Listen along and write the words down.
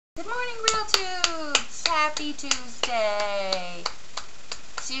Good morning, Real Tubes! Happy Tuesday!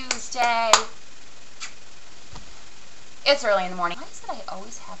 It's early in the morning. Why is it I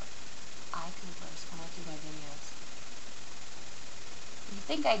always have eye goobers when I do my videos? You'd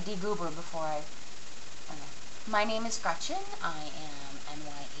think I'd de-goober before I don't know. My name is Gretchen. I am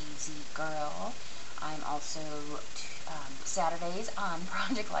NYAZGirl. I'm also Saturdays on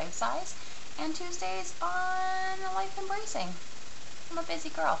Project Life Size and Tuesdays on Life Embracing. I'm a busy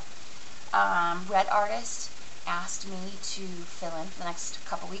girl. Red Artist asked me to fill in for the next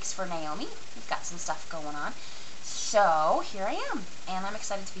couple weeks for Naomi. We've got some stuff going on. So here I am, and I'm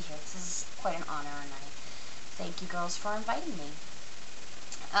excited to be here. This is quite an honor, and I thank you girls for inviting me.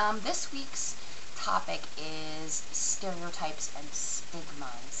 This week's topic is stereotypes and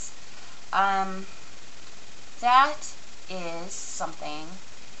stigmas. That is something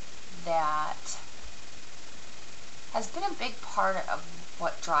that has been a big part of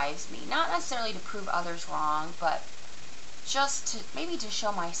what drives me. Not necessarily to prove others wrong, but just to maybe to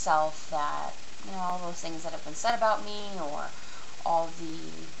show myself that, you know, all those things that have been said about me, or all the,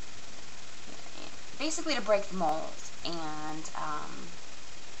 basically to break the mold. And,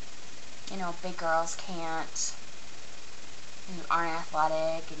 you know, big girls aren't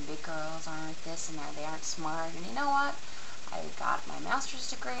athletic, and big girls aren't this and that, they aren't smart. And you know what? I got my master's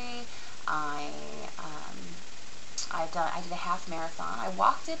degree. I did a half marathon. I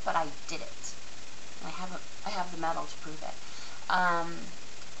walked it, but I did it. And I have the medal to prove it.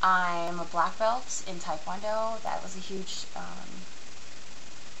 I'm a black belt in Taekwondo. That was a huge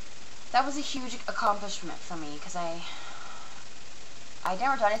accomplishment for me, because I'd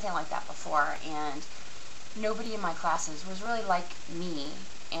never done anything like that before, and nobody in my classes was really like me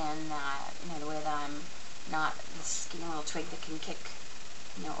in that, you know, the way that I'm not this skinny little twig that can kick,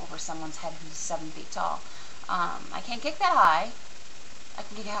 you know, over someone's head who's 7 feet tall. I can't kick that high. I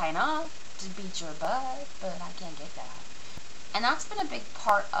can kick high enough to beat your butt, but I can't kick that high. And that's been a big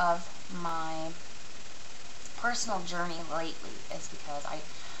part of my personal journey lately, is because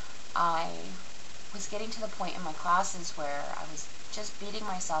I was getting to the point in my classes where I was just beating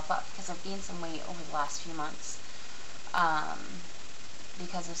myself up because I've gained some weight over the last few months,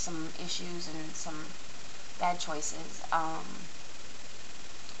 because of some issues and some bad choices.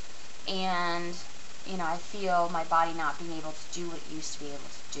 And you know, I feel my body not being able to do what it used to be able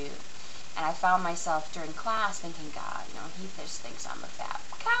to do. And I found myself during class thinking, God, you know, he just thinks I'm a fat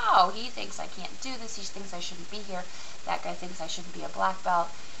cow. He thinks I can't do this. He thinks I shouldn't be here. That guy thinks I shouldn't be a black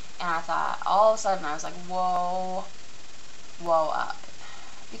belt. And I thought, all of a sudden, I was like, whoa up.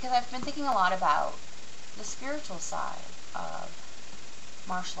 Because I've been thinking a lot about the spiritual side of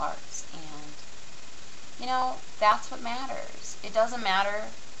martial arts. And, you know, that's what matters. It doesn't matter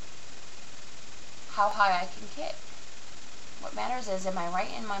how high I can kick. What matters is, am I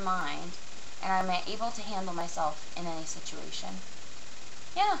right in my mind, and am I able to handle myself in any situation?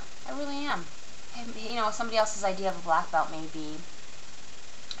 Yeah, I really am. You know, somebody else's idea of a black belt may be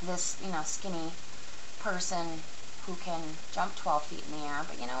this, you know, skinny person who can jump 12 feet in the air,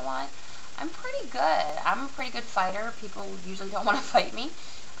 but you know what? I'm pretty good. I'm a pretty good fighter. People usually don't want to fight me.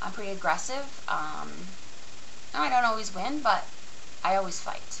 I'm pretty aggressive. I don't always win, but I always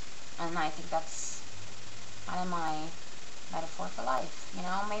fight. And I think that's kind of my metaphor for life. You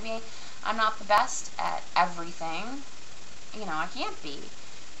know, maybe I'm not the best at everything. You know, I can't be.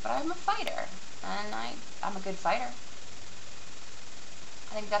 But I'm a fighter. And I'm a good fighter.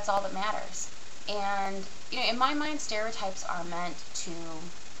 I think that's all that matters. And, you know, in my mind, stereotypes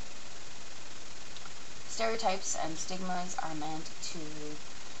and stigmas are meant to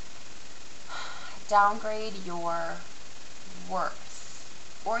downgrade your worth,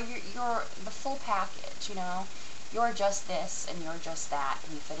 or the full package. You know, you're just this and you're just that,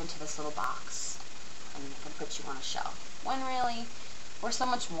 and you fit into this little box, and we can put you on a shelf. When really, we're so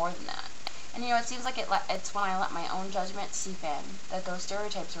much more than that. And you know, it seems like it's when I let my own judgment seep in that those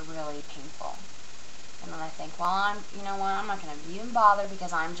stereotypes are really painful. And then I think, well, you know what, I'm not going to even bother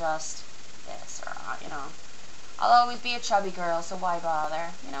because I'm just this, or, you know, I'll always be a chubby girl, so why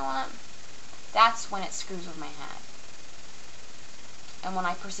bother? You know what? That's when it screws with my head. And when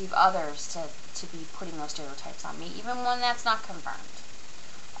I perceive others to be putting those stereotypes on me, even when that's not confirmed.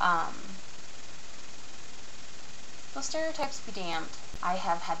 Those stereotypes be damned. I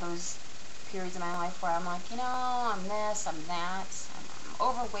have had those periods in my life where I'm like, you know, I'm this, I'm that, I'm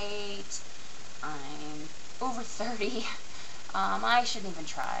overweight, I'm over 30, I shouldn't even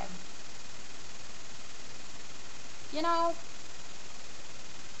try. You know,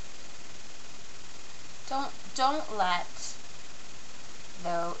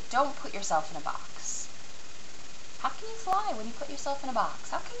 don't put yourself in a box. How can you fly when you put yourself in a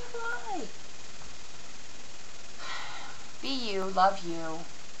box? How can you fly? Be you, love you,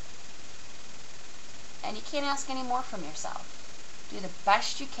 and you can't ask any more from yourself. Do the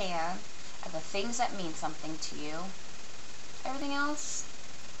best you can at the things that mean something to you. Everything else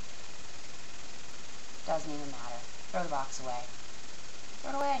doesn't even matter. Throw the box away.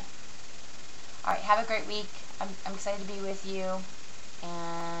 Throw it away. Alright, have a great week. I'm excited to be with you.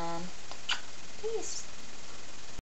 And peace.